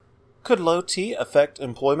Could low T affect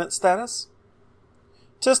employment status?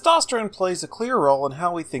 Testosterone plays a clear role in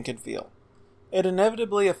how we think and feel. It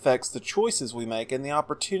inevitably affects the choices we make and the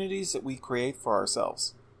opportunities that we create for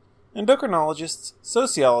ourselves. Endocrinologists,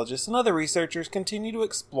 sociologists, and other researchers continue to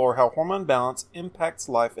explore how hormone balance impacts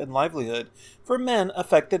life and livelihood for men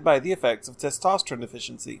affected by the effects of testosterone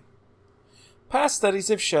deficiency. Past studies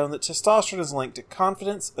have shown that testosterone is linked to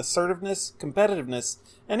confidence, assertiveness, competitiveness,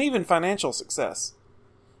 and even financial success.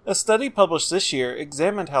 A study published this year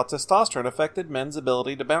examined how testosterone affected men's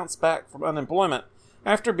ability to bounce back from unemployment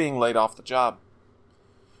after being laid off the job.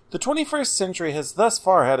 The 21st century has thus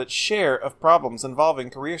far had its share of problems involving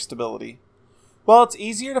career stability. While it's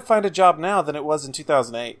easier to find a job now than it was in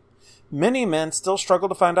 2008, many men still struggle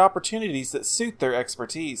to find opportunities that suit their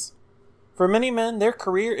expertise. For many men, their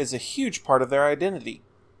career is a huge part of their identity.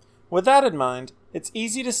 With that in mind, it's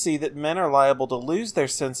easy to see that men are liable to lose their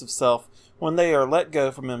sense of self when they are let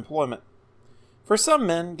go from employment. For some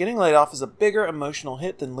men, getting laid off is a bigger emotional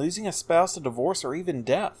hit than losing a spouse to divorce or even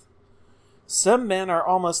death. Some men are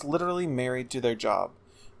almost literally married to their job,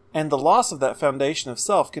 and the loss of that foundation of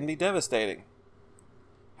self can be devastating.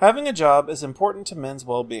 Having a job is important to men's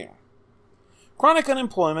well-being. Chronic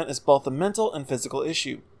unemployment is both a mental and physical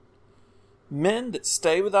issue. Men that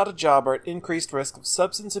stay without a job are at increased risk of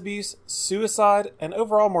substance abuse, suicide, and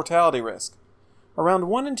overall mortality risk. Around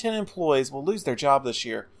 1 in 10 employees will lose their job this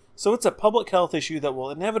year, so it's a public health issue that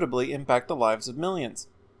will inevitably impact the lives of millions.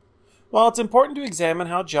 While it's important to examine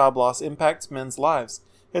how job loss impacts men's lives,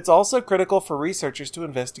 it's also critical for researchers to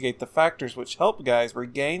investigate the factors which help guys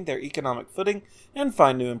regain their economic footing and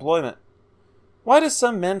find new employment. Why do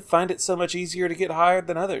some men find it so much easier to get hired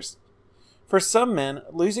than others? For some men,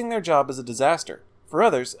 losing their job is a disaster. For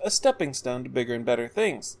others, a stepping stone to bigger and better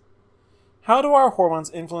things. How do our hormones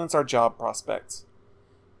influence our job prospects?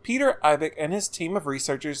 Peter Eibick and his team of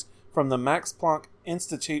researchers from the Max Planck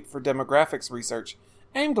Institute for Demographics Research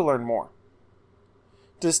aim to learn more.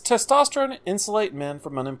 Does testosterone insulate men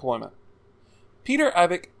from unemployment? Peter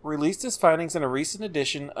Eibick released his findings in a recent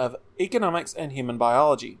edition of Economics and Human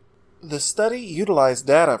Biology. The study utilized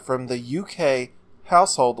data from the UK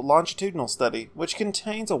Household Longitudinal Study, which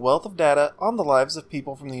contains a wealth of data on the lives of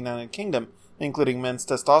people from the United Kingdom, including men's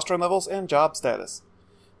testosterone levels and job status.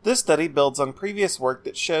 This study builds on previous work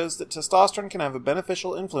that shows that testosterone can have a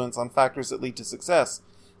beneficial influence on factors that lead to success,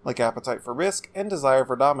 like appetite for risk and desire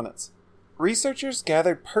for dominance. Researchers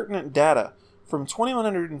gathered pertinent data from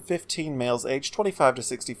 2,115 males aged 25 to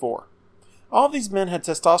 64. All of these men had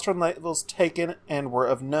testosterone levels taken and were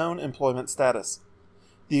of known employment status.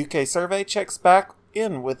 The UK survey checks back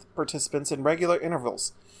in with participants in regular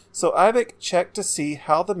intervals, so Eibick checked to see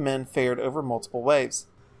how the men fared over multiple waves.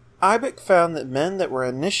 Eibick found that men that were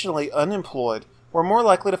initially unemployed were more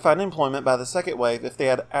likely to find employment by the second wave if they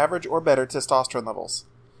had average or better testosterone levels.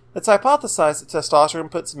 It's hypothesized that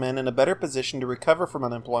testosterone puts men in a better position to recover from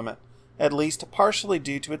unemployment, at least partially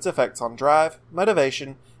due to its effects on drive,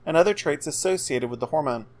 motivation, and other traits associated with the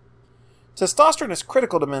hormone. Testosterone is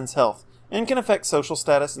critical to men's health and can affect social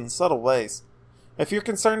status in subtle ways. If you're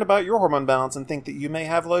concerned about your hormone balance and think that you may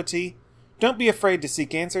have low T, don't be afraid to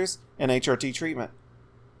seek answers and HRT treatment.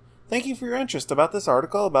 Thank you for your interest about this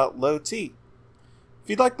article about low T. If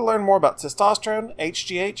you'd like to learn more about testosterone,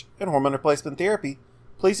 HGH, and hormone replacement therapy,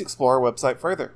 please explore our website further.